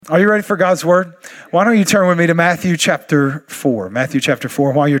Are you ready for God's word? Why don't you turn with me to Matthew chapter 4. Matthew chapter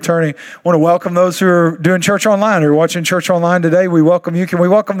 4. While you're turning, I want to welcome those who are doing church online or watching church online today. We welcome you. Can we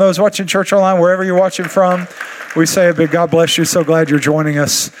welcome those watching church online wherever you're watching from? We say a big God bless you. So glad you're joining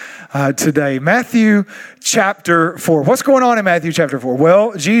us today. Matthew chapter 4. What's going on in Matthew chapter 4?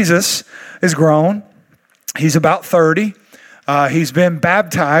 Well, Jesus is grown. He's about 30. He's been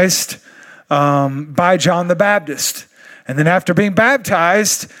baptized by John the Baptist. And then after being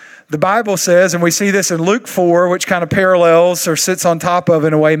baptized, the Bible says, and we see this in Luke 4, which kind of parallels or sits on top of,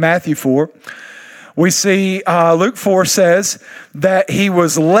 in a way, Matthew 4. We see Luke 4 says that he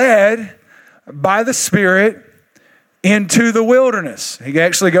was led by the Spirit into the wilderness. He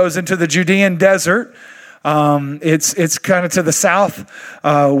actually goes into the Judean desert. It's kind of to the south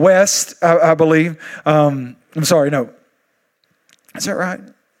west, I believe. I'm sorry, no. Is that right?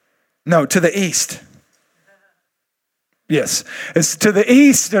 No, to the east. Yes, it's to the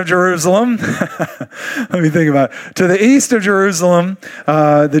east of Jerusalem. Let me think about it. To the east of Jerusalem,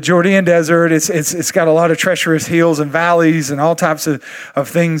 the Judean desert. It's got a lot of treacherous hills and valleys and all types of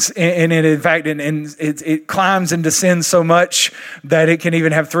things in it. In fact, and it climbs and descends so much that it can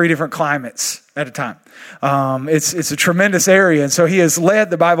even have 3 different climates at a time. It's a tremendous area, and so he is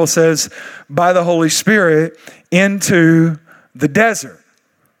led, the Bible says, by the Holy Spirit into the desert.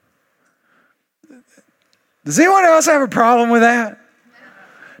 Does anyone else have a problem with that?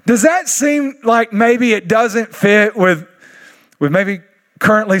 Does that seem like maybe it doesn't fit with maybe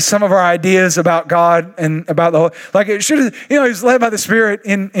currently some of our ideas about God and about the whole, like it should, he was led by the Spirit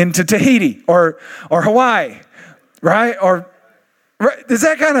into Tahiti or Hawaii, right? Or right, does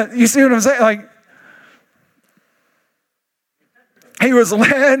that kind of, you see what I'm saying? Like he was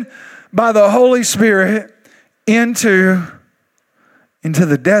led by the Holy Spirit into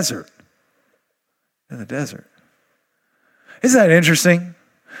the desert. In the desert. Isn't that interesting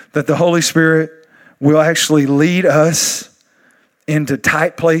that the Holy Spirit will actually lead us into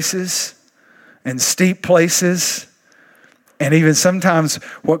tight places and steep places and even sometimes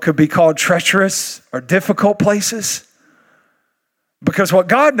what could be called treacherous or difficult places? Because what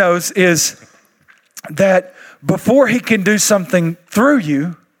God knows is that before he can do something through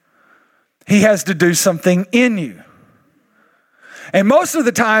you, he has to do something in you. And most of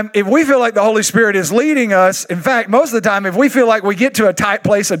the time, if we feel like the Holy Spirit is leading us, in fact, most of the time, if we feel like we get to a tight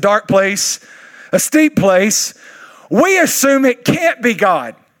place, a dark place, a steep place, we assume it can't be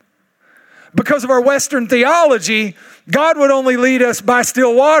God. Because of our Western theology, God would only lead us by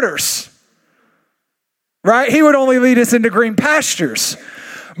still waters, right? He would only lead us into green pastures.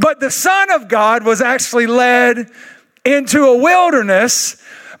 But the Son of God was actually led into a wilderness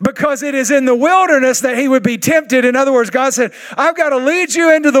because it is in the wilderness that he would be tempted. In other words, God said, I've got to lead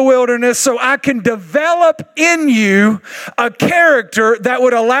you into the wilderness so I can develop in you a character that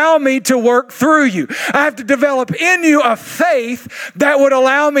would allow me to work through you. I have to develop in you a faith that would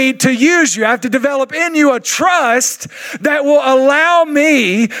allow me to use you. I have to develop in you a trust that will allow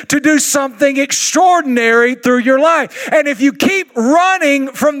me to do something extraordinary through your life. And if you keep running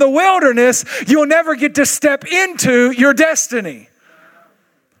from the wilderness, you'll never get to step into your destiny.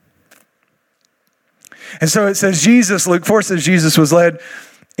 And so it says Luke 4 says Jesus was led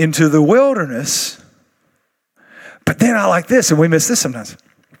into the wilderness. But then I like this, and we miss this sometimes.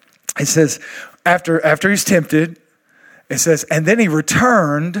 It says, after he's tempted, it says, and then he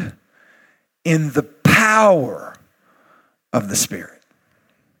returned in the power of the Spirit.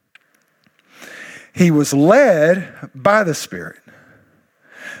 He was led by the Spirit.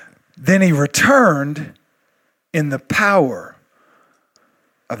 Then he returned in the power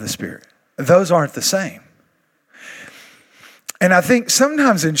of the Spirit. Those aren't the same. And I think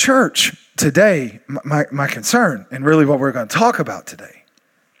sometimes in church today, my concern, and really what we're going to talk about today,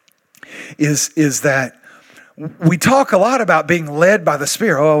 is that we talk a lot about being led by the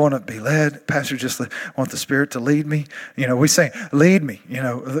Spirit. Oh, I want to be led. Pastor, I want the Spirit to lead me. We say, lead me,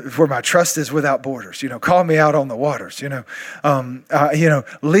 where my trust is without borders. Call me out on the waters,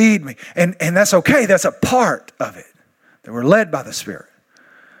 lead me. And that's okay. That's a part of it, that we're led by the Spirit.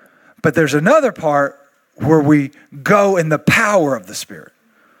 But there's another part where we go in the power of the Spirit.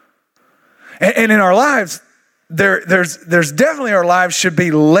 And in our lives, there's definitely our lives should be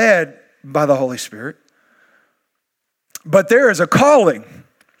led by the Holy Spirit. But there is a calling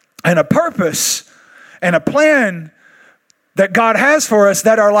and a purpose and a plan that God has for us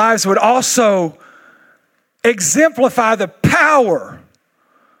that our lives would also exemplify the power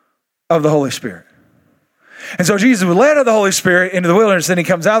of the Holy Spirit. And so Jesus was led of the Holy Spirit into the wilderness, and he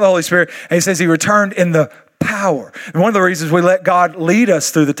comes out of the Holy Spirit, and he says he returned in the power. And one of the reasons we let God lead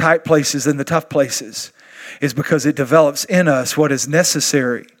us through the tight places and the tough places is because it develops in us what is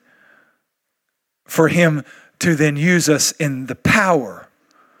necessary for him to then use us in the power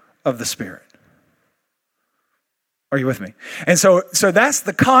of the Spirit. Are you with me? And so that's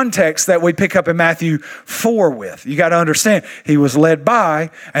the context that we pick up in Matthew 4 with. You got to understand, he was led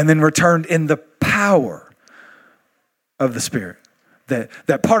by and then returned in the power of the Spirit.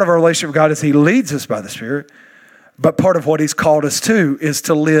 That part of our relationship with God is he leads us by the Spirit, but part of what he's called us to is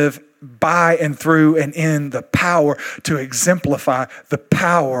to live by and through and in the power, to exemplify the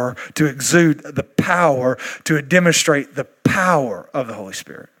power, to exude the power, to demonstrate the power of the Holy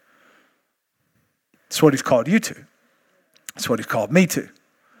Spirit. That's what he's called you to. That's what he's called me to.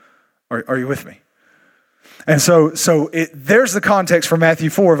 Are you with me? And so there's the context for Matthew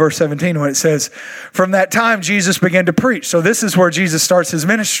 4, verse 17, when it says, from that time, Jesus began to preach. So this is where Jesus starts his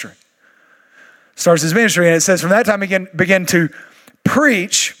ministry. And it says, from that time, he began to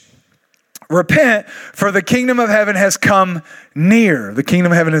preach, repent, for the kingdom of heaven has come near. The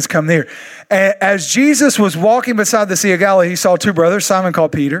kingdom of heaven has come near. As Jesus was walking beside the Sea of Galilee, he saw two brothers, Simon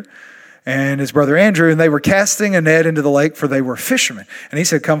called Peter, and his brother Andrew, and they were casting a net into the lake, for they were fishermen. And he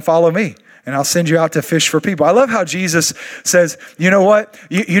said, come follow me, and I'll send you out to fish for people. I love how Jesus says, you know what?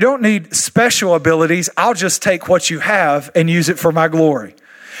 You don't need special abilities. I'll just take what you have and use it for my glory.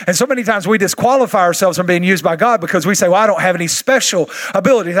 And so many times we disqualify ourselves from being used by God because we say, well, I don't have any special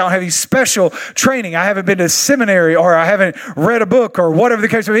abilities. I don't have any special training. I haven't been to seminary, or I haven't read a book, or whatever the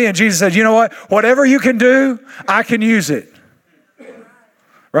case may be. And Jesus said, you know what? Whatever you can do, I can use it.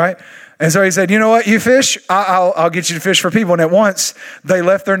 Right? And so he said, you know what, you fish, I'll get you to fish for people. And at once they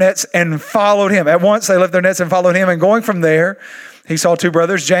left their nets and followed him. And going from there, he saw two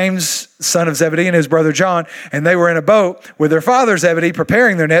brothers, James, son of Zebedee, and his brother John. And they were in a boat with their father Zebedee,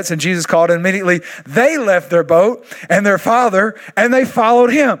 preparing their nets. And Jesus called, and immediately they left their boat and their father, and they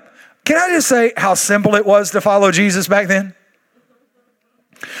followed him. Can I just say how simple it was to follow Jesus back then?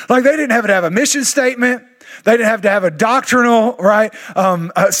 Like, they didn't have to have a mission statement. They didn't have to have a doctrinal,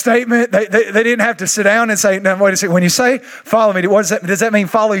 statement. They didn't have to sit down and say, no, wait a second. When you say follow me, does that mean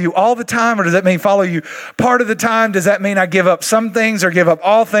follow you all the time? Or does that mean follow you part of the time? Does that mean I give up some things or give up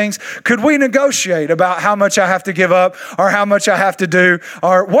all things? Could we negotiate about how much I have to give up or how much I have to do?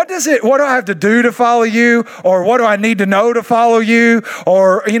 Or what do I have to do to follow you? Or what do I need to know to follow you?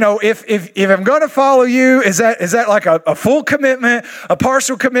 Or, if I'm going to follow you, is that like a full commitment, a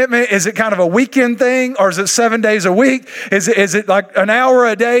partial commitment? Is it kind of a weekend thing? Or is it 7 days a week? Is it like an hour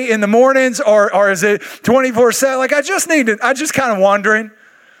a day in the mornings, or is it 24/7? Like, I just kind of wondering.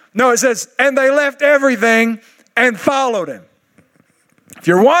 No, it says, and they left everything and followed him. If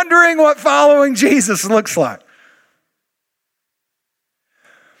you're wondering what following Jesus looks like,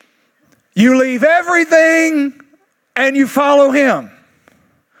 you leave everything and you follow him.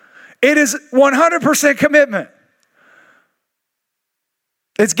 It is 100% commitment.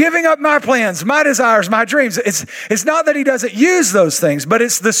 It's giving up my plans, my desires, my dreams. It's not that he doesn't use those things, but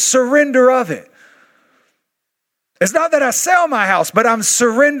it's the surrender of it. It's not that I sell my house, but I'm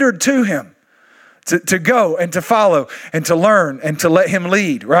surrendered to him to go and to follow and to learn and to let him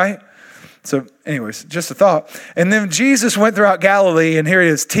lead, right? So anyways, just a thought. And then Jesus went throughout Galilee, and here he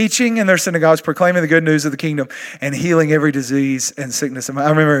is, teaching in their synagogues, proclaiming the good news of the kingdom and healing every disease and sickness. I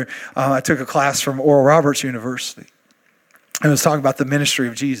remember I took a class from Oral Roberts University. It was talking about the ministry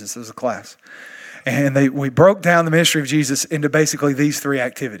of Jesus. It was a class. And we broke down the ministry of Jesus into basically these three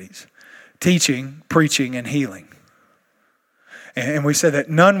activities: teaching, preaching, and healing. And we said that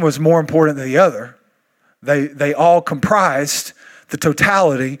none was more important than the other. They all comprised the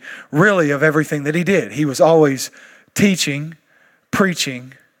totality, really, of everything that he did. He was always teaching,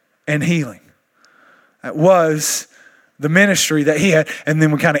 preaching, and healing. That was the ministry that he had. And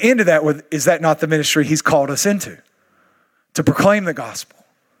then we kind of ended that with, is that not the ministry he's called us into? To proclaim the gospel,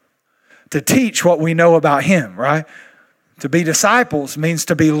 to teach what we know about him, right? To be disciples means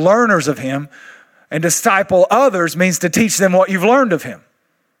to be learners of him, and disciple others means to teach them what you've learned of him.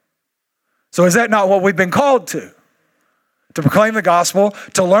 So is that not what we've been called to? To proclaim the gospel,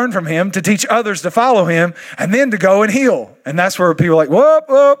 to learn from him, to teach others to follow him, and then to go and heal. And that's where people are like, whoop,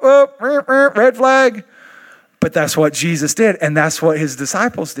 whoop, whoop, red flag. But that's what Jesus did, and that's what his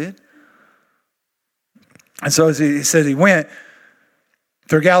disciples did. And so as he said, he went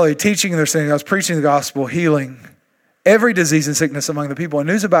through Galilee, teaching in their synagogues, preaching the gospel, healing every disease and sickness among the people. And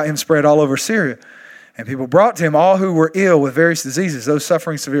news about him spread all over Syria. And people brought to him all who were ill with various diseases, those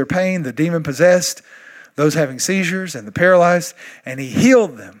suffering severe pain, the demon-possessed, those having seizures, and the paralyzed. And he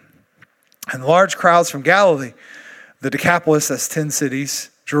healed them. And large crowds from Galilee, the Decapolis, that's 10 cities,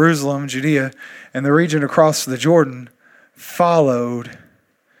 Jerusalem, Judea, and the region across the Jordan, followed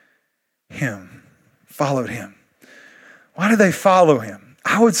him. Why did they follow him?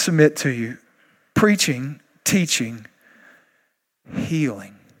 I would submit to you, preaching, teaching,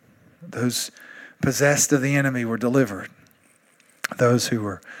 healing. Those possessed of the enemy were delivered. Those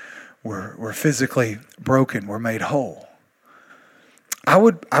who were physically broken were made whole. I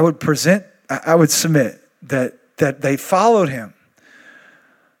would submit that they followed him,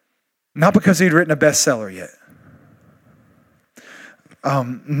 not because he'd written a bestseller yet,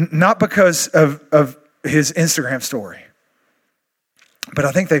 not because of his Instagram story, but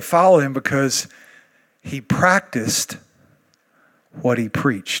I think they followed him because he practiced what he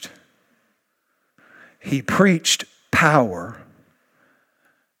preached. He preached power,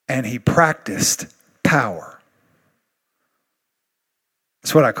 and he practiced power.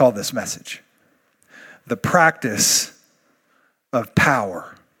 That's what I call this message. The practice of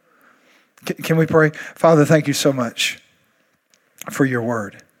power. Can we pray? Father, thank you so much for your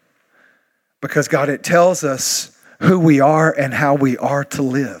word. Because God, it tells us who we are and how we are to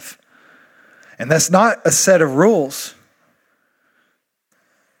live. And that's not a set of rules.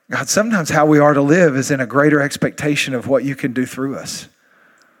 God, sometimes how we are to live is in a greater expectation of what you can do through us.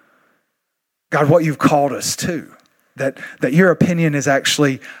 God, what you've called us to. That your opinion is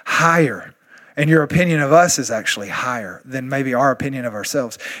actually higher. And your opinion of us is actually higher than maybe our opinion of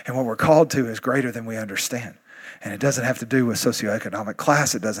ourselves. And what we're called to is greater than we understand. And it doesn't have to do with socioeconomic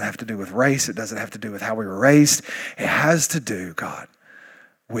class. It doesn't have to do with race. It doesn't have to do with how we were raised. It has to do, God,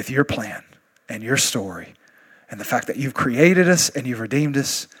 with your plan and your story and the fact that you've created us and you've redeemed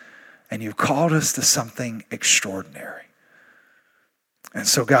us and you've called us to something extraordinary. And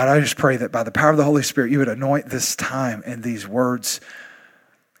so, God, I just pray that by the power of the Holy Spirit, you would anoint this time and these words,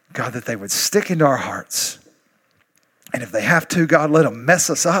 God, that they would stick into our hearts. And if they have to, God, let them mess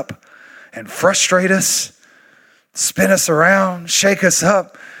us up and frustrate us, spin us around, shake us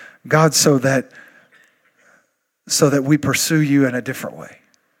up, God, so that we pursue you in a different way,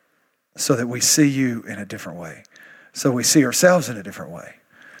 so that we see you in a different way, so we see ourselves in a different way.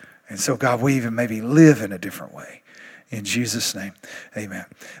 And so, God, we even maybe live in a different way. In Jesus' name, amen.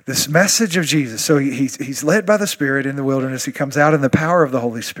 This message of Jesus, so he's led by the Spirit in the wilderness. He comes out in the power of the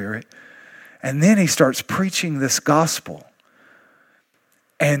Holy Spirit. And then he starts preaching this gospel.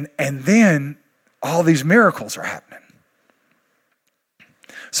 And then all these miracles are happening.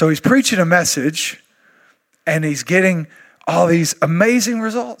 So he's preaching a message and he's getting all these amazing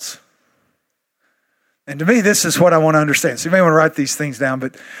results. And to me, this is what I want to understand. So you may want to write these things down,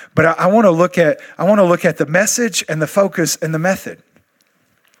 but I want to look at the message and the focus and the method.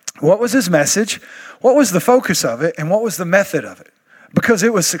 What was his message? What was the focus of it? And what was the method of it? Because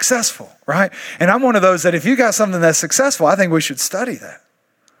it was successful, right? And I'm one of those that if you got something that's successful, I think we should study that,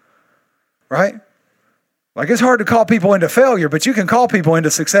 right? Like it's hard to call people into failure, but you can call people into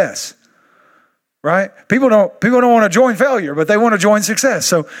success, right? People don't want to join failure, but they want to join success.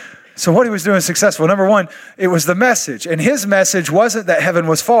 So what he was doing is successful. Number one, it was the message. And his message wasn't that heaven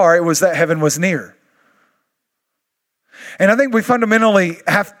was far, it was that heaven was near. And I think we fundamentally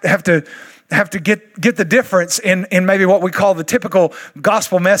have to get the difference in maybe what we call the typical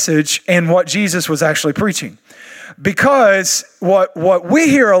gospel message and what Jesus was actually preaching. Because what we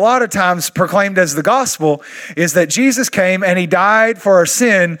hear a lot of times proclaimed as the gospel is that Jesus came and he died for our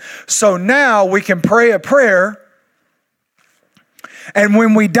sin, so now we can pray a prayer. And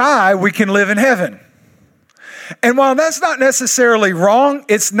when we die, we can live in heaven. And while that's not necessarily wrong,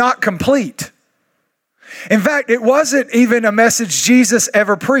 it's not complete. In fact, it wasn't even a message Jesus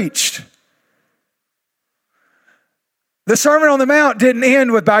ever preached. The Sermon on the Mount didn't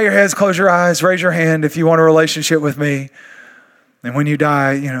end with bow your heads, close your eyes, raise your hand if you want a relationship with me. And when you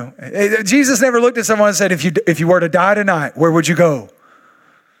die, Jesus never looked at someone and said, if you were to die tonight, where would you go?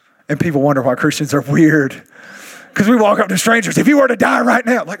 And people wonder why Christians are weird. Because we walk up to strangers. If you were to die right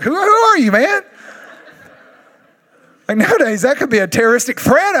now, like, who are you, man? Like nowadays, that could be a terroristic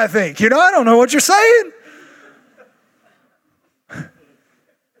threat, I think. I don't know what you're saying.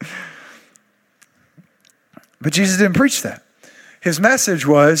 But Jesus didn't preach that. His message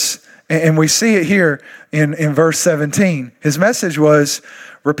was, and we see it here in verse 17, his message was,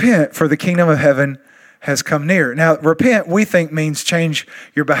 repent, for the kingdom of heaven has come near. Now, repent, we think means change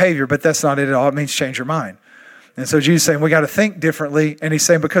your behavior, but that's not it at all. It means change your mind. And so Jesus is saying we got to think differently. And he's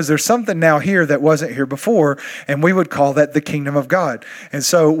saying because there's something now here that wasn't here before, and we would call that the kingdom of God. And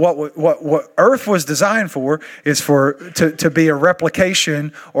so what earth was designed for is to be a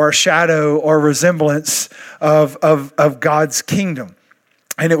replication or a shadow or resemblance of God's kingdom.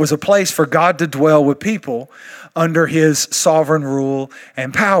 And it was a place for God to dwell with people under his sovereign rule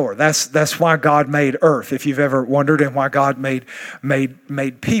and power. That's why God made earth, if you've ever wondered, and why God made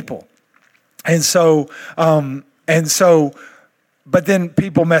people. And so But then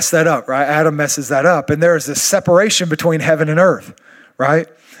people mess that up, right? Adam messes that up. And there is this separation between heaven and earth, right?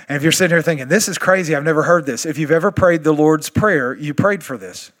 And if you're sitting here thinking, this is crazy, I've never heard this. If you've ever prayed the Lord's Prayer, you prayed for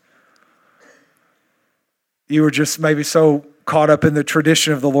this. You were just maybe so caught up in the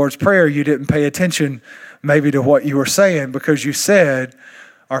tradition of the Lord's Prayer, you didn't pay attention maybe to what you were saying, because you said,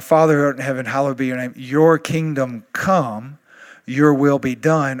 our Father who art in heaven, hallowed be your name. Your kingdom come, your will be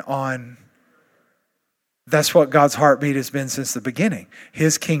done on. That's what God's heartbeat has been since the beginning.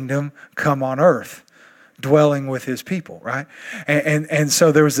 His kingdom come on earth, dwelling with his people, right? And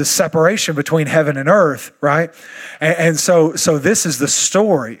so there was this separation between heaven and earth, right? And so this is the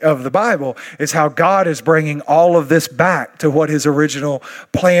story of the Bible, is how God is bringing all of this back to what his original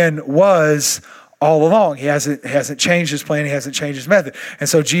plan was all along. He hasn't changed his plan. He hasn't changed his method. And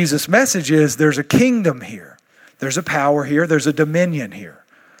so Jesus' message is, there's a kingdom here. There's a power here. There's a dominion here.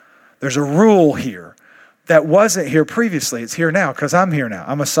 There's a rule here that wasn't here previously. It's here now, because I'm here now.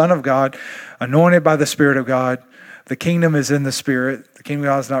 I'm a son of God, anointed by the Spirit of God. The kingdom is in the Spirit. The kingdom of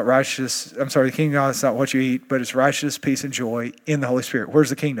God is not righteous. The kingdom of God is not what you eat, but it's righteousness, peace, and joy in the Holy Spirit. Where's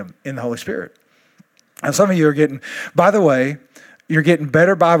the kingdom? In the Holy Spirit. And some of you are getting, by the way, you're getting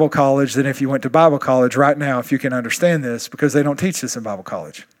better Bible college than if you went to Bible college right now, if you can understand this, because they don't teach this in Bible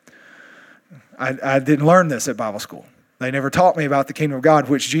college. I didn't learn this at Bible school. They never taught me about the kingdom of God,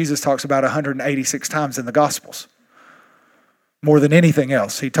 which Jesus talks about 186 times in the Gospels. More than anything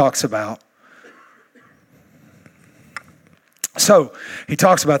else, he talks about. So he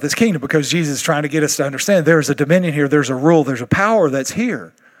talks about this kingdom because Jesus is trying to get us to understand there's a dominion here, there's a rule, there's a power that's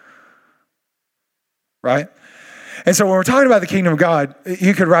here. Right? And so when we're talking about the kingdom of God,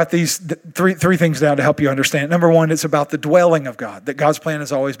 you could write these three things down to help you understand. Number one, it's about the dwelling of God, that God's plan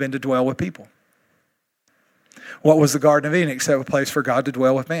has always been to dwell with people. What was the Garden of Eden except a place for God to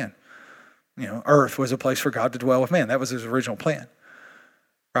dwell with man? Earth was a place for God to dwell with man. That was his original plan.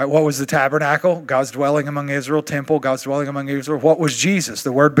 Right? What was the tabernacle? God's dwelling among Israel. Temple, God's dwelling among Israel. What was Jesus?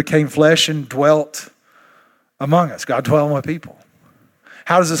 The Word became flesh and dwelt among us. God dwelling with people.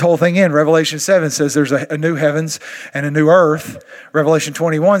 How does this whole thing end? Revelation 7 says there's a new heavens and a new earth. Revelation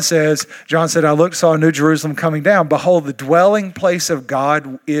 21 says, John said, I looked, saw a new Jerusalem coming down. Behold, the dwelling place of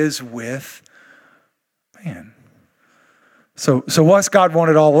God is with man. So what's God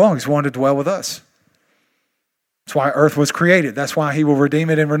wanted all along? He's wanted to dwell with us. That's why earth was created. That's why he will redeem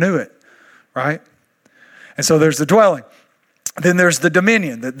it and renew it, right? And so there's the dwelling. Then there's the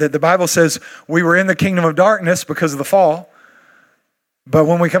dominion. The Bible says we were in the kingdom of darkness because of the fall. But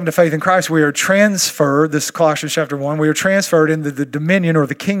when we come to faith in Christ, we are transferred, this is Colossians chapter 1, we are transferred into the dominion or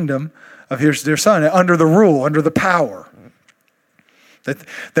the kingdom of his dear son, under the rule, under the power.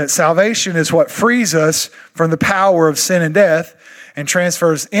 That salvation is what frees us from the power of sin and death and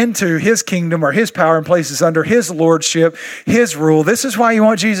transfers into his kingdom or his power and places under his lordship, his rule. This is why you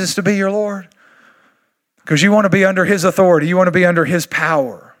want Jesus to be your Lord. Because you want to be under his authority. You want to be under his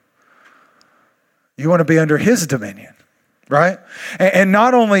power. You want to be under his dominion. Right? And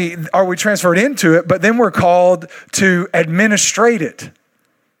not only are we transferred into it, but then we're called to administrate it,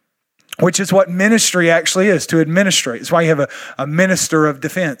 which is what ministry actually is, to administrate. It's why you have a minister of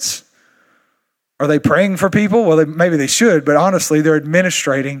defense. Are they praying for people? Well, maybe they should, but honestly, they're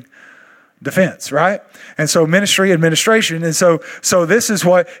administrating defense, right? And so ministry, administration. And so this is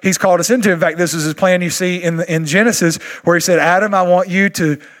what he's called us into. In fact, this is his plan you see in Genesis, where he said, Adam, I want you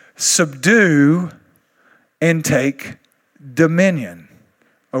to subdue and take dominion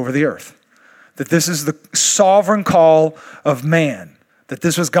over the earth. That this is the sovereign call of man. That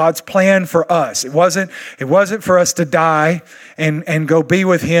this was God's plan for us. It wasn't for us to die and go be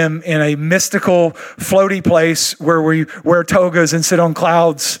with him in a mystical, floaty place where we wear togas and sit on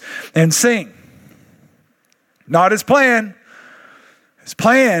clouds and sing. Not his plan. His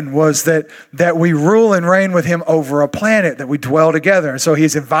plan was that we rule and reign with him over a planet, that we dwell together. And so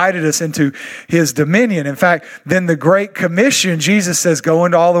he's invited us into his dominion. In fact, then the Great Commission, Jesus says, go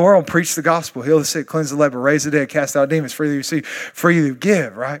into all the world, preach the gospel, heal the sick, cleanse the leper, raise the dead, cast out demons, freely receive, freely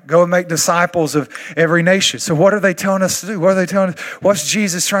give, right? Go and make disciples of every nation. So what are they telling us to do? What are they telling us? What's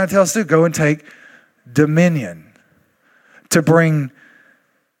Jesus trying to tell us to do? Go and take dominion, to bring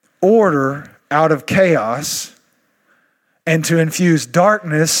order out of chaos, and to infuse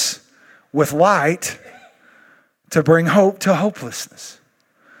darkness with light, to bring hope to hopelessness.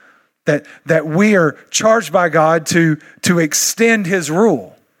 That we are charged by God to extend his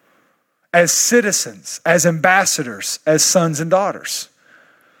rule as citizens, as ambassadors, as sons and daughters.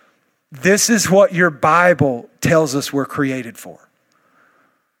 This is what your Bible tells us we're created for.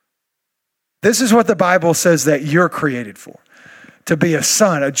 This is what the Bible says that you're created for. to be a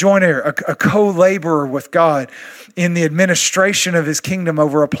son, a joint heir, a co-laborer with God in the administration of his kingdom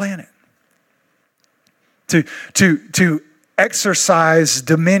over a planet. To exercise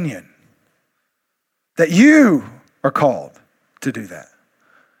dominion. That you are called to do that.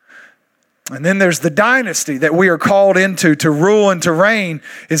 And then there's the dynasty that we are called into to rule and to reign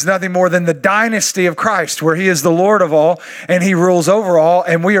is nothing more than the dynasty of Christ, where he is the Lord of all and he rules over all,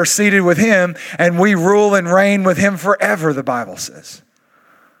 and we are seated with him and we rule and reign with him forever, the Bible says.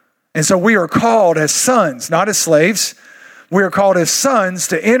 And so we are called as sons, not as slaves. We are called as sons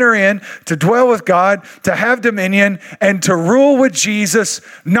to enter in, to dwell with God, to have dominion, and to rule with Jesus,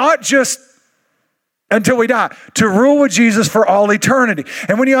 not just until we die, to rule with Jesus for all eternity.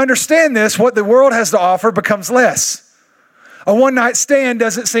 And when you understand this, what the world has to offer becomes less. A one-night stand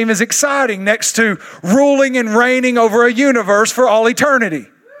doesn't seem as exciting next to ruling and reigning over a universe for all eternity.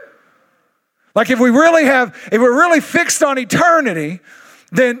 Like if we're really fixed on eternity,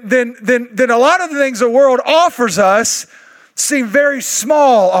 then a lot of the things the world offers us seem very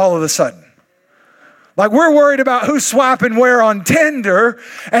small all of a sudden. Like we're worried about who's swiping where on Tinder,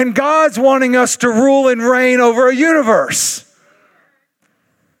 and God's wanting us to rule and reign over a universe.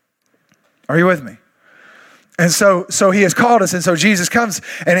 Are you with me? And so he has called us, and so Jesus comes,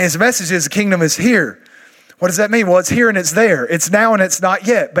 and his message is the kingdom is here. What does that mean? Well, it's here and it's there. It's now and it's not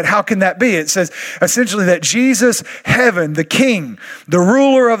yet. But how can that be? It says essentially that Jesus, heaven, the king, the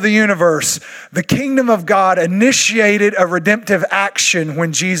ruler of the universe, the kingdom of God initiated a redemptive action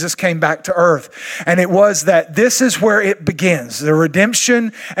when Jesus came back to earth. And it was that this is where it begins. The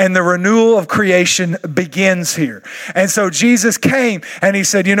redemption and the renewal of creation begins here. And so Jesus came and he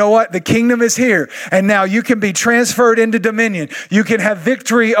said, you know what? The kingdom is here. And now you can be transferred into dominion. You can have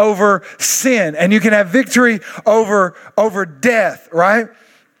victory over sin, and you can have victory over death, right?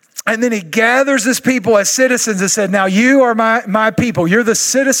 And then he gathers his people as citizens and said, now you are my people. You're the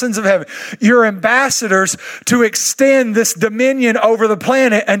citizens of heaven. You're ambassadors to extend this dominion over the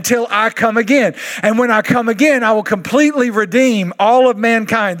planet until I come again. And when I come again, I will completely redeem all of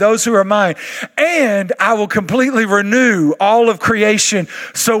mankind, those who are mine. And I will completely renew all of creation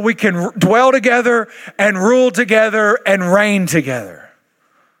so we can dwell together and rule together and reign together.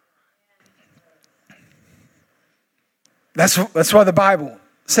 That's what the Bible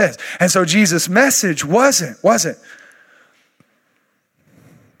says. And so Jesus' message wasn't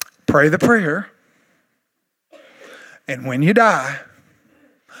pray the prayer, and when you die,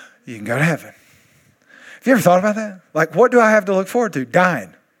 you can go to heaven. Have you ever thought about that? Like, what do I have to look forward to?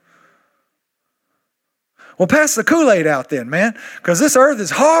 Dying. Well, pass the Kool-Aid out then, man, because this earth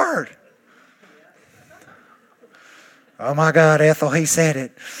is hard. Oh my God, Ethel, he said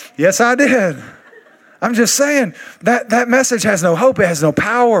it. Yes, I did. I'm just saying that message has no hope. It has no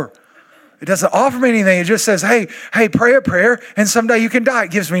power. It doesn't offer me anything. It just says, hey, pray a prayer and someday you can die.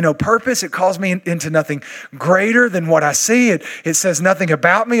 It gives me no purpose. It calls me into nothing greater than what I see. It says nothing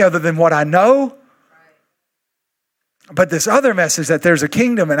about me other than what I know. But this other message that there's a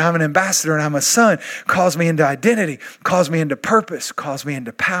kingdom and I'm an ambassador and I'm a son calls me into identity, calls me into purpose, calls me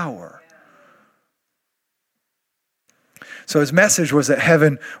into power. So his message was that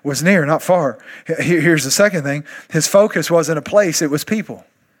heaven was near, not far. Here's the second thing. His focus wasn't a place, it was people.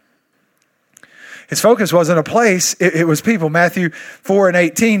 His focus wasn't a place, it was people. Matthew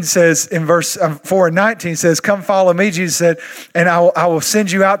 4:18 says, in verse 4:19 says, come follow me, Jesus said, and I will send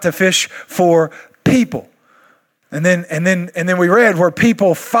you out to fish for people. And then we read where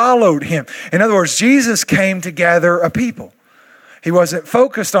people followed him. In other words, Jesus came to gather a people. He wasn't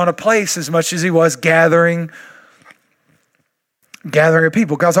focused on a place as much as he was gathering of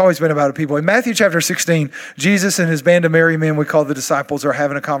people. God's always been about a people. In Matthew chapter 16, Jesus and his band of merry men, we call the disciples, are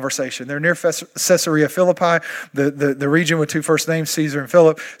having a conversation. They're near Caesarea Philippi, the region with two first names, Caesar and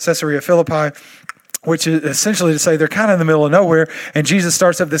Philip, Caesarea Philippi, which is essentially to say they're kind of in the middle of nowhere. And Jesus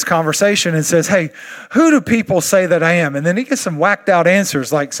starts up this conversation and says, hey, who do people say that I am? And then he gets some whacked out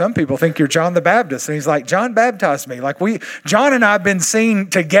answers, like some people think you're John the Baptist. And he's like, John baptized me. Like John and I have been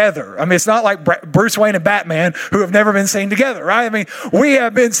seen together. I mean, it's not like Bruce Wayne and Batman who have never been seen together, right? I mean, we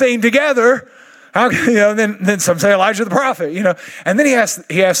have been seen together. Then some say Elijah the prophet, And then he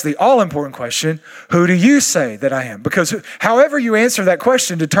asks the all-important question, who do you say that I am? Because however you answer that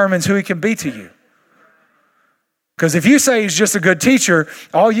question determines who he can be to you. Because if you say he's just a good teacher,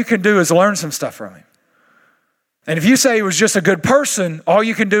 all you can do is learn some stuff from him. And if you say he was just a good person, all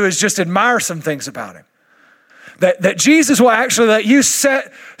you can do is just admire some things about him. That Jesus will actually let you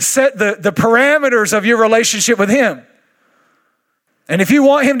set the parameters of your relationship with him. And if you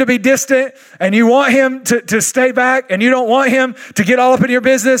want him to be distant and you want him to stay back and you don't want him to get all up in your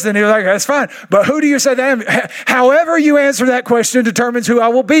business, then you're like, that's fine. But who do you say that I am? However you answer that question determines who I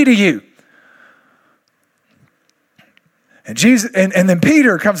will be to you. And Jesus, and then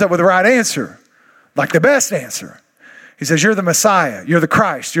Peter comes up with the right answer, like the best answer. He says, you're the Messiah, you're the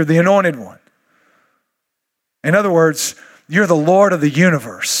Christ, you're the anointed one. In other words, you're the Lord of the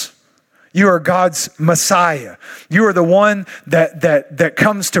universe. You are God's Messiah. You are the one that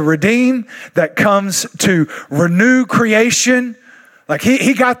comes to redeem, that comes to renew creation. Like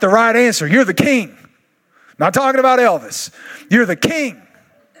he got the right answer. You're the king. Not talking about Elvis. You're the king.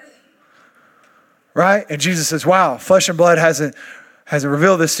 Right? And Jesus says, wow, flesh and blood hasn't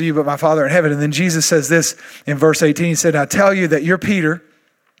revealed this to you, but my Father in heaven. And then Jesus says this in verse 18. He said, I tell you that you're Peter,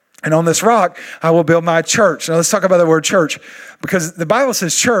 and on this rock, I will build my church. Now let's talk about the word church, because the Bible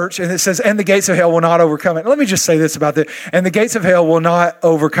says church, and it says, and the gates of hell will not overcome it. Let me just say this about that. And the gates of hell will not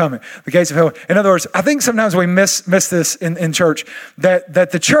overcome it. The gates of hell. In other words, I think sometimes we miss this in church, that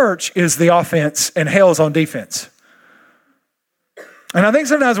the church is the offense and hell is on defense. And I think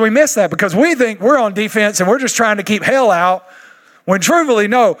sometimes we miss that because we think we're on defense and we're just trying to keep hell out. When truthfully,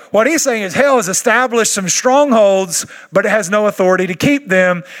 no, what he's saying is hell has established some strongholds, but it has no authority to keep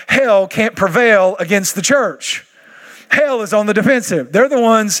them. Hell can't prevail against the church. Hell is on the defensive. They're the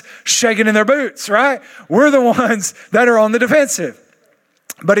ones shaking in their boots, right? We're the ones that are on the defensive.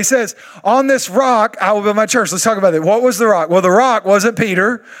 But he says, on this rock, I will build my church. Let's talk about it. What was the rock? Well, the rock wasn't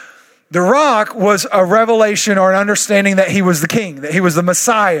Peter. The rock was a revelation or an understanding that he was the king, that he was the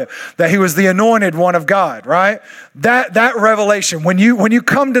Messiah, that he was the anointed one of God, right? That revelation, when you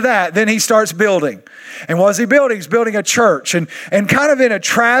come to that, then he starts building. And what is he building? He's building a church. And kind of in a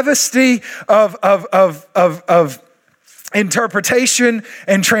travesty of interpretation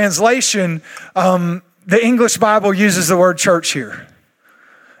and translation, the English Bible uses the word church here.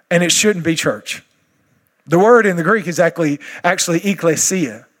 And it shouldn't be church. The word in the Greek is actually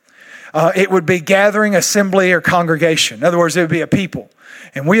ecclesia. It would be gathering, assembly, or congregation. In other words, it would be a people.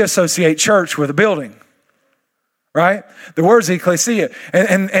 And we associate church with a building, right? The word's ecclesia.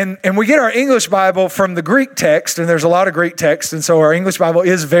 And we get our English Bible from the Greek text, and there's a lot of Greek text, and so our English Bible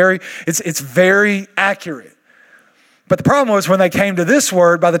is it's very accurate. But the problem was when they came to this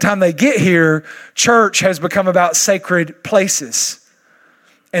word, by the time they get here, church has become about sacred places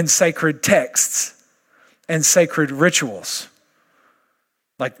and sacred texts and sacred rituals.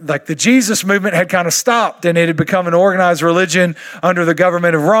 Like the Jesus movement had kind of stopped and it had become an organized religion under the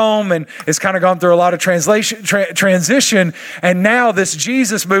government of Rome, and it's kind of gone through a lot of transition. And now this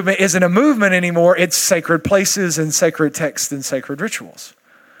Jesus movement isn't a movement anymore. It's sacred places and sacred texts and sacred rituals.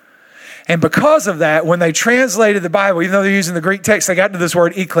 And because of that, when they translated the Bible, even though they're using the Greek text, they got to this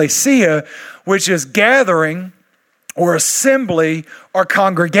word ecclesia, which is gathering or assembly or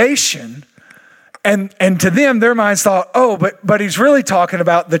congregation. And to them, their minds thought, oh, but he's really talking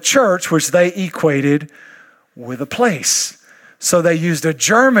about the church, which they equated with a place. So they used a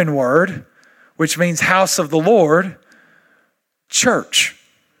German word, which means house of the Lord, church.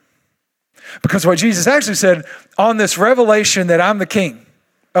 Because what Jesus actually said, on this revelation that I'm the king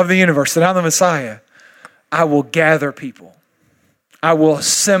of the universe, that I'm the Messiah, I will gather people. I will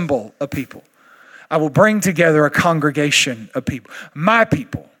assemble a people. I will bring together a congregation of people, my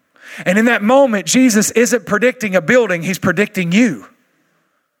people. And in that moment, Jesus isn't predicting a building, he's predicting you.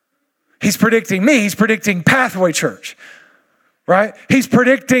 He's predicting me, he's predicting Pathway Church, right? He's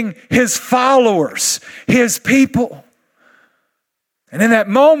predicting his followers, his people. And in that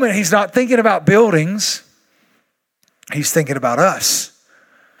moment, he's not thinking about buildings, he's thinking about us.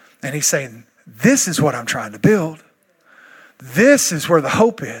 And he's saying, this is what I'm trying to build. This is where the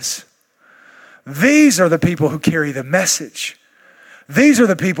hope is. These are the people who carry the message. These are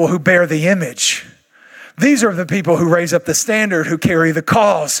the people who bear the image. These are the people who raise up the standard, who carry the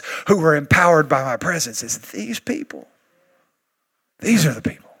cause, who are empowered by my presence. It's these people. These are the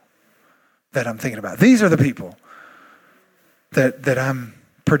people that I'm thinking about. These are the people that I'm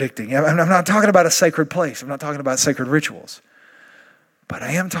predicting. I'm not talking about a sacred place. I'm not talking about sacred rituals. But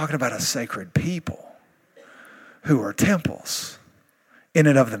I am talking about a sacred people who are temples in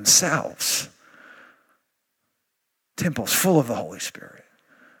and of themselves. Temples full of the Holy Spirit.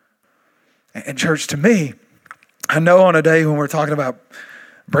 And church, to me, I know on a day when we're talking about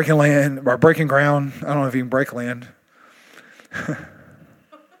breaking land or breaking ground, I don't know if you can break land,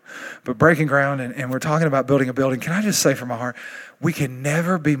 but breaking ground, and we're talking about building a building, can I just say from my heart, we can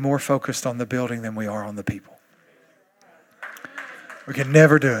never be more focused on the building than we are on the people. We can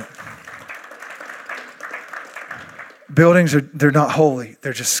never do it. Buildings they're not holy.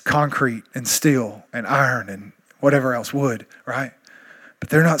 They're just concrete and steel and iron and whatever else, wood, right? but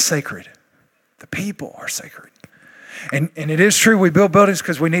they're not sacred. The people are sacred. And it is true we build buildings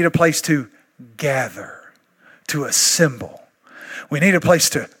because we need a place to gather, to assemble. We need a place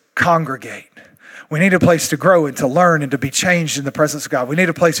to congregate. We need a place to grow and to learn and to be changed in the presence of God. We need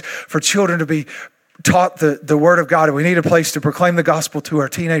a place for children to be taught the word of God. And we need a place to proclaim the gospel to our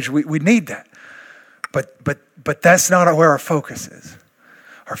teenagers. We need that. But that's not where our focus is.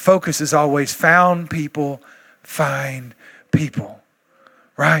 Our focus is always found people, find people,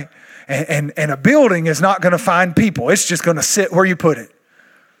 right? And a building is not going to find people. It's just going to sit where you put it.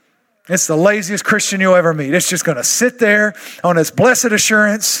 It's the laziest Christian you'll ever meet. It's just going to sit there on its blessed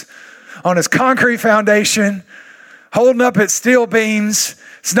assurance, on its concrete foundation, holding up its steel beams.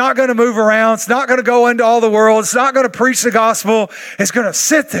 It's not going to move around. It's not going to go into all the world. It's not going to preach the gospel. It's going to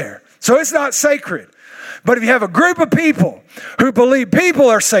sit there. So it's not sacred. But if you have a group of people who believe people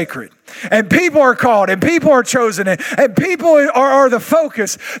are sacred and people are called and people are chosen and people are the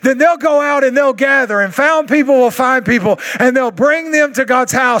focus, then they'll go out and they'll gather, and found people will find people, and they'll bring them to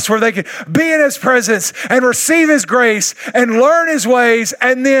God's house where they can be in His presence and receive His grace and learn His ways.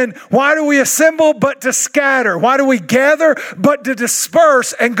 And then why do we assemble but to scatter? Why do we gather but to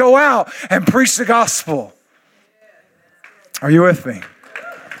disperse and go out and preach the gospel? Are you with me?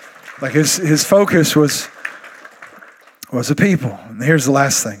 Like his focus was the people. And here's the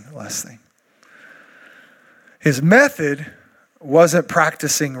last thing. His method wasn't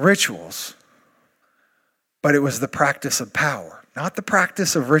practicing rituals, but it was the practice of power. Not the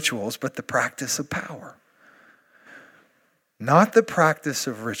practice of rituals, but the practice of power. Not the practice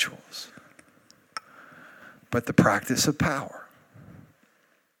of rituals, but the practice of power.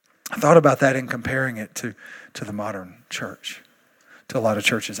 I thought about that in comparing it to the modern church, to a lot of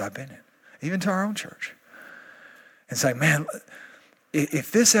churches I've been in, even to our own church. And say, man,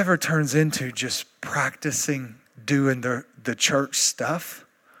 if this ever turns into just practicing doing the church stuff,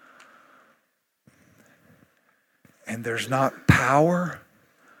 and there's not power,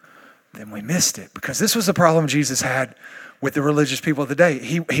 then we missed it. Because this was the problem Jesus had with the religious people of the day.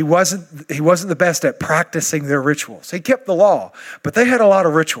 He wasn't the best at practicing their rituals. He kept the law, but they had a lot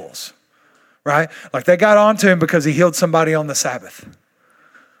of rituals, right? Like they got onto him because he healed somebody on the Sabbath.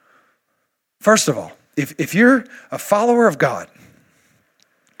 First of all, if you're a follower of God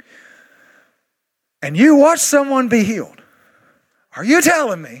and you watch someone be healed, are you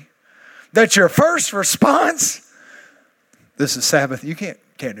telling me that your first response, this is Sabbath, you can't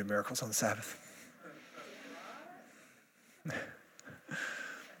do miracles on the Sabbath?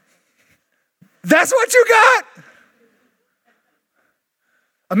 That's what you got?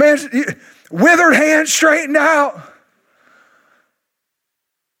 A man's withered hand straightened out.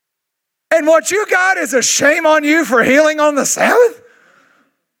 And what you got is a shame on you for healing on the Sabbath?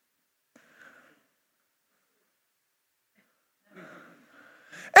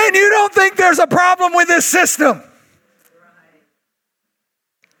 And you don't think there's a problem with this system?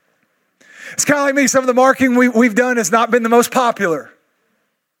 It's kind of like me. Some of the marketing we've done has not been the most popular.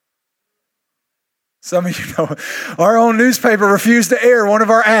 Some of you know, our own newspaper refused to air one of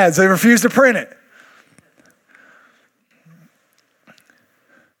our ads. They refused to print it.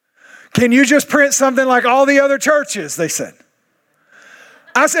 Can you just print something like all the other churches? They said.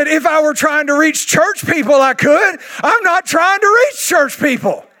 I said, if I were trying to reach church people, I could. I'm not trying to reach church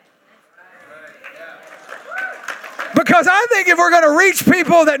people. Because I think if we're going to reach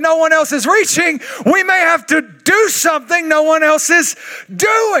people that no one else is reaching, we may have to do something no one else is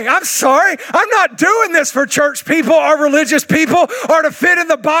doing. I'm sorry. I'm not doing this for church people or religious people or to fit in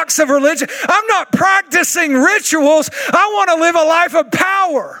the box of religion. I'm not practicing rituals. I want to live a life of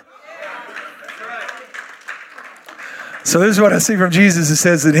power. So this is what I see from Jesus. It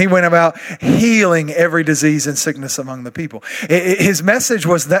says that he went about healing every disease and sickness among the people. His message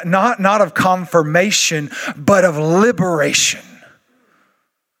was that not of confirmation, but of liberation.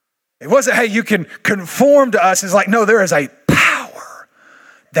 It wasn't, hey, you can conform to us. It's like, no, there is a power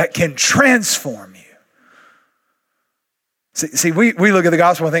that can transform you. See, we look at the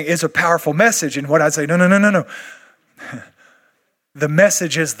gospel and think it's a powerful message. And what I'd say, no. The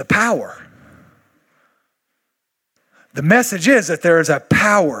message is the power. The message is that there is a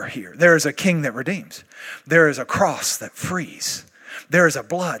power here. There is a king that redeems. There is a cross that frees. There is a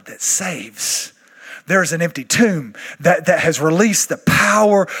blood that saves. There is an empty tomb that has released the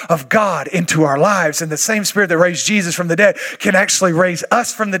power of God into our lives. And the same Spirit that raised Jesus from the dead can actually raise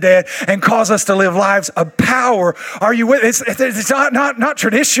us from the dead and cause us to live lives of power. Are you with? It's not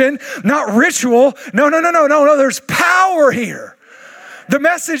tradition, not ritual. No. There's power here. The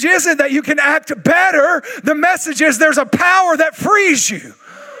message isn't that you can act better. The message is there's a power that frees you.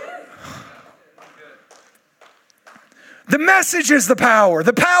 The message is the power.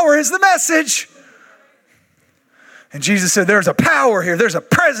 The power is the message. And Jesus said, there's a power here. There's a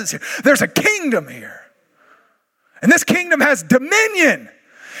presence here. There's a kingdom here. And this kingdom has dominion.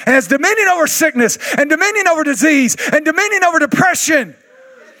 And has dominion over sickness and dominion over disease and dominion over depression.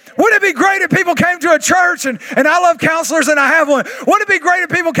 Wouldn't it be great if people came to a church, and I love counselors and I have one. Wouldn't it be great if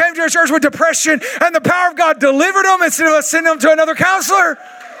people came to a church with depression and the power of God delivered them instead of us sending them to another counselor?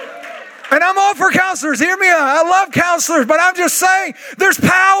 And I'm all for counselors. Hear me out. I love counselors, but I'm just saying there's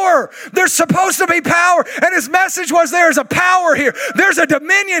power. There's supposed to be power. And his message was there's a power here. There's a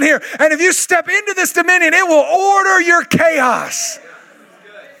dominion here. And if you step into this dominion, it will order your chaos.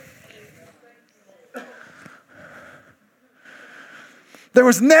 There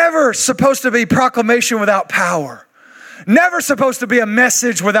was never supposed to be proclamation without power. Never supposed to be a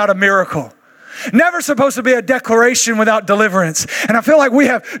message without a miracle. Never supposed to be a declaration without deliverance. And I feel like we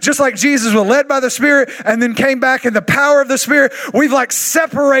have, just like Jesus was led by the Spirit and then came back in the power of the Spirit, we've like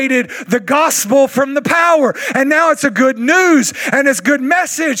separated the gospel from the power. And now it's a good news and it's good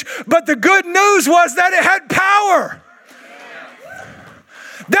message. But the good news was that it had power.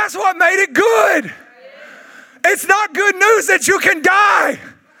 That's what made it good. It's not good news that you can die.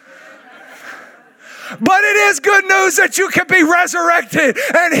 But it is good news that you can be resurrected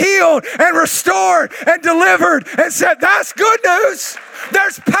and healed and restored and delivered and said, that's good news.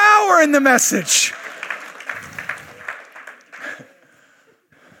 There's power in the message.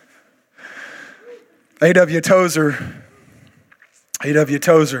 A.W. Tozer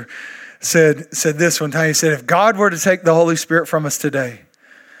said this one time. He said, if God were to take the Holy Spirit from us today,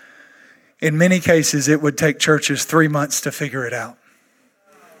 in many cases, it would take churches 3 months to figure it out.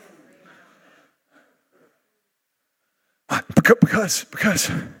 Because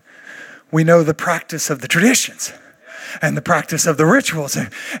we know the practice of the traditions and the practice of the rituals,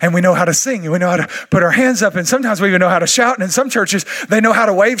 and we know how to sing, and we know how to put our hands up, and sometimes we even know how to shout, and in some churches, they know how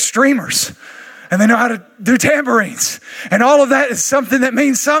to wave streamers, and they know how to do tambourines, and all of that is something that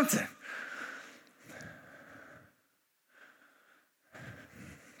means something.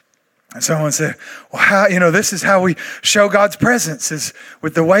 And someone said, well, how, this is how we show God's presence is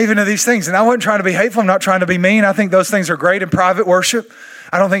with the waving of these things. And I wasn't trying to be hateful. I'm not trying to be mean. I think those things are great in private worship.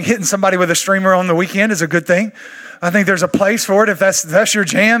 I don't think hitting somebody with a streamer on the weekend is a good thing. I think there's a place for it. If that's your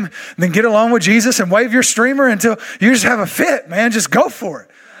jam, then get along with Jesus and wave your streamer until you just have a fit, man. Just go for it.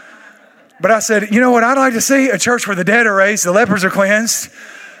 But I said, you know what I'd like to see? A church where the dead are raised, the lepers are cleansed,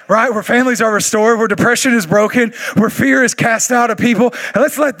 right? Where families are restored, where depression is broken, where fear is cast out of people. And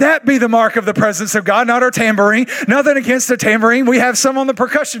let's let that be the mark of the presence of God, not our tambourine. Nothing against the tambourine. We have some on the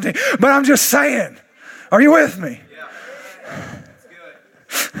percussion team. But I'm just saying, are you with me? Yeah.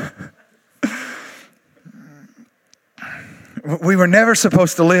 That's good. We were never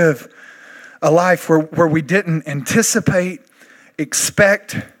supposed to live a life where we didn't anticipate,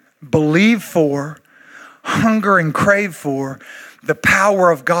 expect, believe for, hunger and crave for the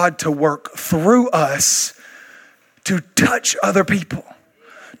power of God to work through us to touch other people,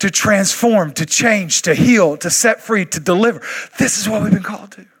 to transform, to change, to heal, to set free, to deliver. This is what we've been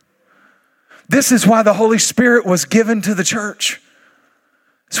called to. This is why the Holy Spirit was given to the church.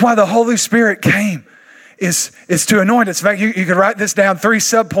 It's why the Holy Spirit came, is to anoint us. In fact, you could write this down, 3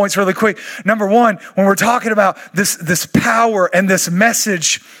 subpoints really quick. Number 1, when we're talking about this power and this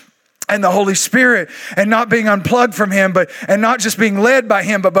message and the Holy Spirit and not being unplugged from Him, and not just being led by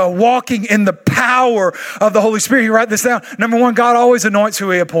Him, but by walking in the power of the Holy Spirit. You write this down. Number 1, God always anoints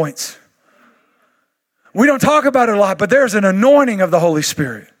who He appoints. We don't talk about it a lot, but there's an anointing of the Holy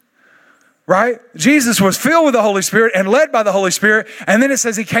Spirit, right? Jesus was filled with the Holy Spirit and led by the Holy Spirit, and then it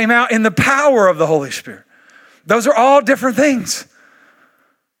says He came out in the power of the Holy Spirit. Those are all different things.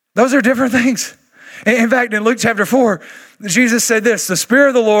 Those are different things. In fact, in Luke chapter 4, Jesus said this, the Spirit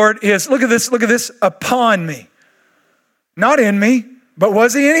of the Lord is, look at this, upon me. Not in me, but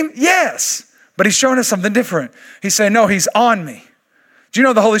was He in Him? Yes. But He's showing us something different. He's saying, no, He's on me. Do you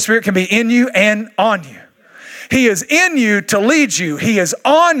know the Holy Spirit can be in you and on you? He is in you to lead you. He is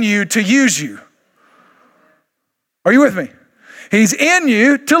on you to use you. Are you with me? He's in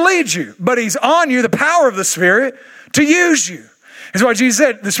you to lead you, but He's on you, the power of the Spirit, to use you. That's why Jesus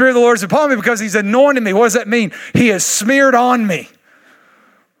said, the Spirit of the Lord is upon me because He's anointed me. What does that mean? He is smeared on me.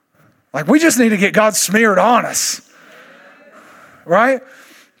 Like we just need to get God smeared on us. Right?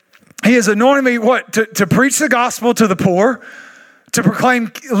 He has anointed me, what? To preach the gospel to the poor, to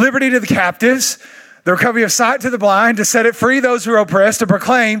proclaim liberty to the captives, the recovery of sight to the blind, to set it free those who are oppressed, to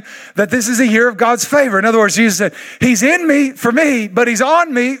proclaim that this is a year of God's favor. In other words, Jesus said, He's in me for me, but He's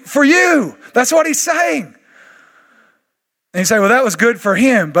on me for you. That's what He's saying. And you say, well, that was good for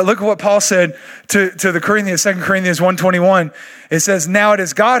him. But look at what Paul said to the Corinthians, 2 Corinthians 1:21. It says, now it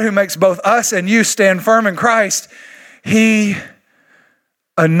is God who makes both us and you stand firm in Christ. He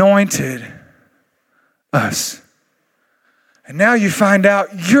anointed us. And now you find out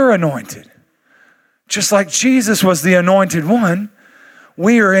you're anointed. Just like Jesus was the anointed one,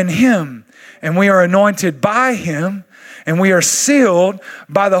 we are in him. And we are anointed by him. And we are sealed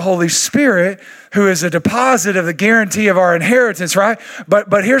by the Holy Spirit, who is a deposit of the guarantee of our inheritance, right?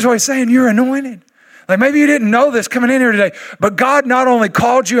 But here's what he's saying, you're anointed. Like maybe you didn't know this coming in here today, but God not only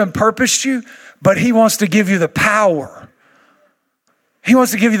called you and purposed you, but he wants to give you the power. He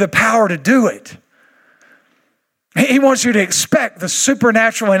wants to give you the power to do it. He wants you to expect the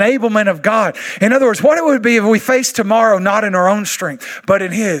supernatural enablement of God. In other words, what it would be if we faced tomorrow not in our own strength, but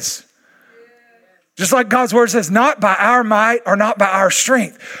in his. Just like God's word says, not by our might or not by our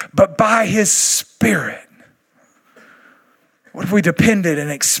strength, but by his Spirit. What if we depended and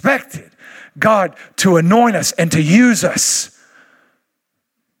expected God to anoint us and to use us?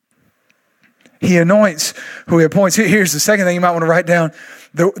 He anoints who he appoints. Here's the second thing you might want to write down.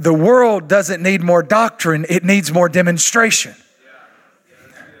 The world doesn't need more doctrine. It needs more demonstration.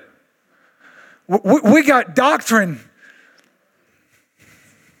 We got doctrine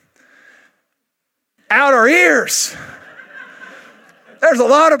out our ears. There's a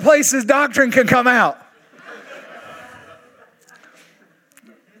lot of places doctrine can come out.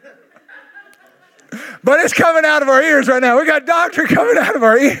 But it's coming out of our ears right now. We got doctrine coming out of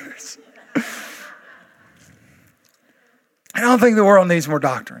our ears. I don't think the world needs more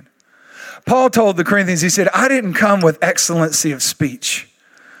doctrine. Paul told the Corinthians, he said, I didn't come with excellency of speech,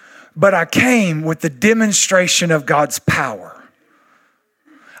 but I came with the demonstration of God's power.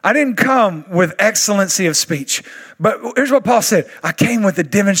 I didn't come with excellency of speech, but here's what Paul said. I came with a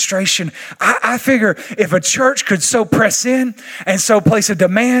demonstration. I figure if a church could so press in and so place a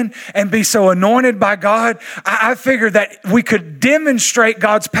demand and be so anointed by God, I figure that we could demonstrate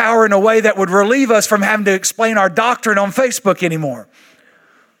God's power in a way that would relieve us from having to explain our doctrine on Facebook anymore.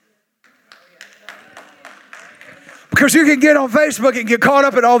 Because you can get on Facebook and get caught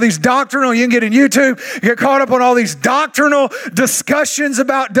up in all these doctrinal, you can get in YouTube, you get caught up on all these doctrinal discussions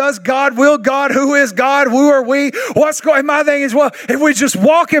about does God, will God, who is God, who are we, what's going, my thing is, well, if we just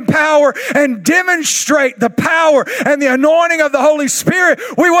walk in power and demonstrate the power and the anointing of the Holy Spirit,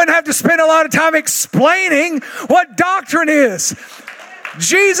 we wouldn't have to spend a lot of time explaining what doctrine is.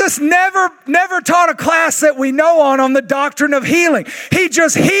 Jesus never taught a class that we know on the doctrine of healing. He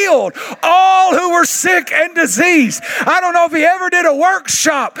just healed all who were sick and diseased. I don't know if he ever did a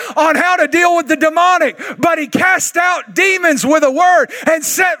workshop on how to deal with the demonic, but he cast out demons with a word and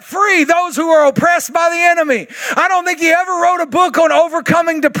set free those who are oppressed by the enemy. I don't think he ever wrote a book on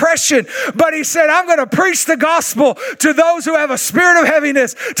overcoming depression, but he said, I'm going to preach the gospel to those who have a spirit of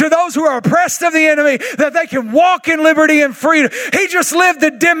heaviness, to those who are oppressed of the enemy, that they can walk in liberty and freedom. He just lived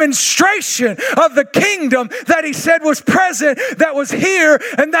the demonstration of the kingdom that he said was present, that was here,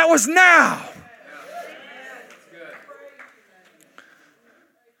 and that was now.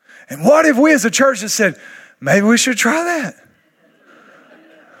 And what if we as a church had said, maybe we should try that?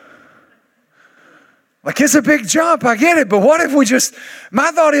 Like, it's a big jump, I get it, but what if we just,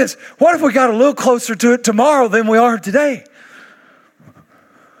 my thought is, what if we got a little closer to it tomorrow than we are today?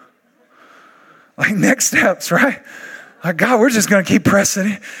 Like, next steps, right? Like, God, we're just going to keep pressing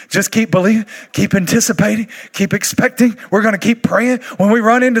it. Just keep believing, keep anticipating, keep expecting. We're going to keep praying. When we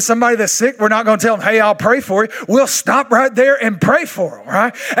run into somebody that's sick, we're not going to tell them, hey, I'll pray for you. We'll stop right there and pray for them,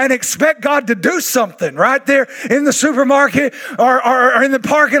 right? And expect God to do something right there in the supermarket or in the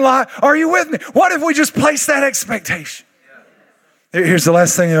parking lot. Are you with me? What if we just place that expectation? Here's the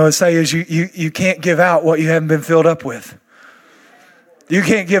last thing I would say is you can't give out what you haven't been filled up with. You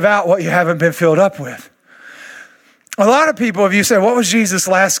can't give out what you haven't been filled up with. A lot of people, if you say, what was Jesus'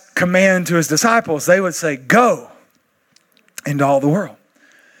 last command to his disciples? They would say, go into all the world.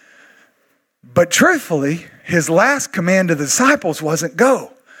 But truthfully, his last command to the disciples wasn't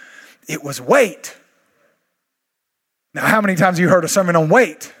go. It was wait. Now, how many times have you heard a sermon on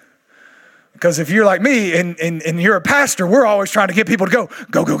wait? Because if you're like me and you're a pastor, we're always trying to get people to go.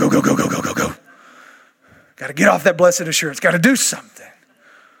 Got to get off that blessed assurance. Got to do something.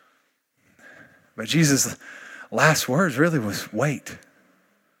 But Jesus' last words really was wait.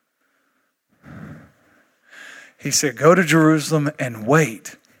 He said, go to Jerusalem and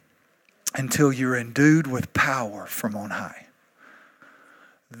wait until you're endued with power from on high.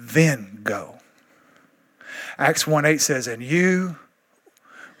 Then go. Acts 1:8 says, and you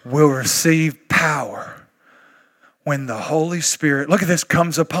will receive power when the Holy Spirit, look at this,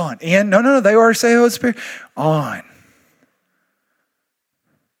 comes upon. In, no, they already say Holy Spirit. On.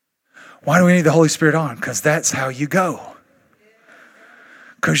 Why do we need the Holy Spirit on? Because that's how you go.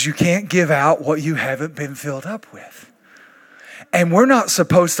 Because you can't give out what you haven't been filled up with. And we're not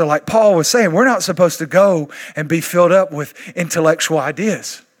supposed to, like Paul was saying, we're not supposed to go and be filled up with intellectual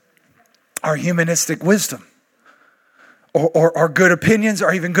ideas or humanistic wisdom or good opinions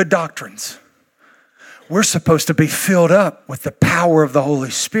or even good doctrines. We're supposed to be filled up with the power of the Holy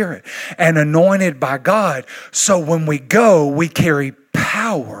Spirit and anointed by God. So when we go, we carry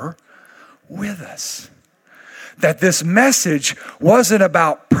power with us. That this message wasn't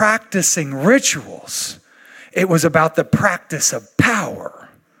about practicing rituals. It was about the practice of power.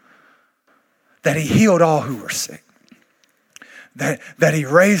 That he healed all who were sick. That he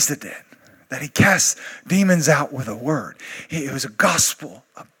raised the dead. That he cast demons out with a word. It was a gospel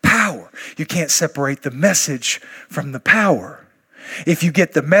of power. You can't separate the message from the power. If you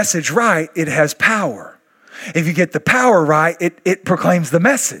get the message right, it has power. If you get the power right, it proclaims the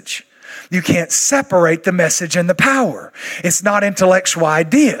message. You can't separate the message and the power. It's not intellectual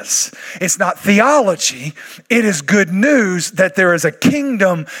ideas. It's not theology. It is good news that there is a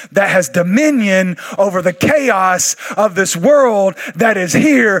kingdom that has dominion over the chaos of this world that is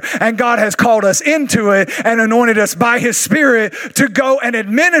here, and God has called us into it and anointed us by His Spirit to go and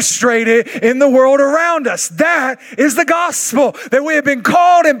administrate it in the world around us. That is the gospel, that we have been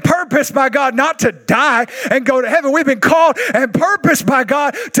called and purposed by God not to die and go to heaven. We've been called and purposed by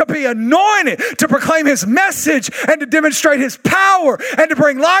God to be anointed, to proclaim His message and to demonstrate His power and to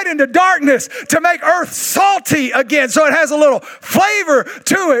bring light into darkness, to make earth salty again so it has a little flavor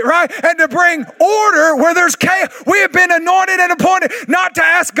to it, right? And to bring order where there's chaos. We have been anointed and appointed not to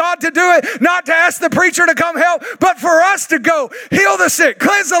ask God to do it, not to ask the preacher to come help, but for us to go heal the sick,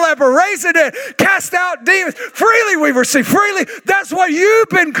 cleanse the leper, raise the dead, cast out demons. Freely we receive, freely. That's what you've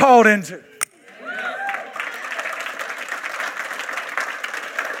been called into.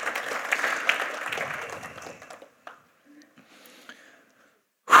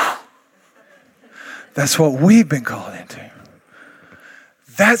 That's what we've been called into.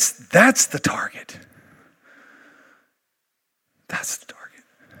 That's the target. That's the target.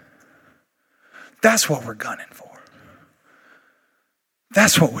 That's what we're gunning for.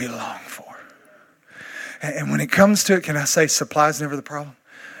 That's what we long for. And when it comes to it, can I say supply is never the problem?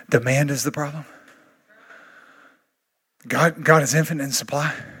 Demand is the problem. God is infinite in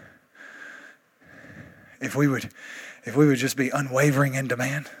supply. If we would just be unwavering in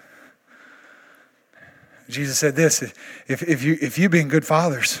demand. Jesus said this, if you being good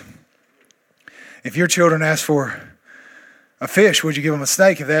fathers, if your children ask for a fish, would you give them a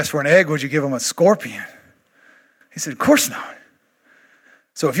snake? If they ask for an egg, would you give them a scorpion? He said, of course not.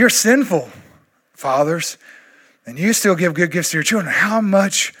 So if you're sinful fathers, and you still give good gifts to your children, how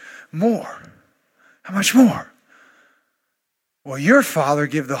much more? How much more? Well, your Father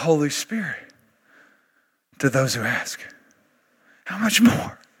give the Holy Spirit to those who ask. How much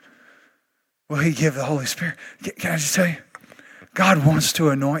more will He give the Holy Spirit? Can I just tell you? God wants to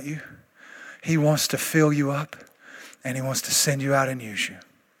anoint you. He wants to fill you up. And He wants to send you out and use you.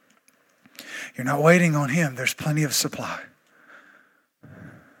 You're not waiting on Him. There's plenty of supply.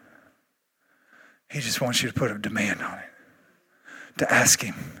 He just wants you to put a demand on it. To ask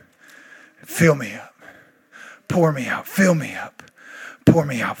Him, fill me up. Pour me out. Fill me up. Pour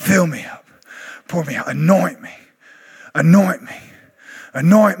me out. Fill me up. Pour me out. Anoint me. Anoint me.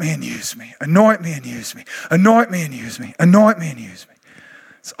 Anoint me and use me. Anoint me and use me. Anoint me and use me. Anoint me and use me.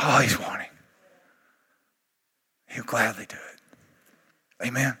 That's all He's wanting. He'll gladly do it.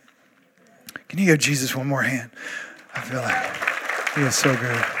 Amen. Can you give Jesus one more hand? I feel like He is so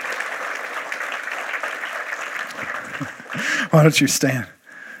good. Why don't you stand?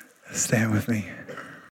 Stand with me.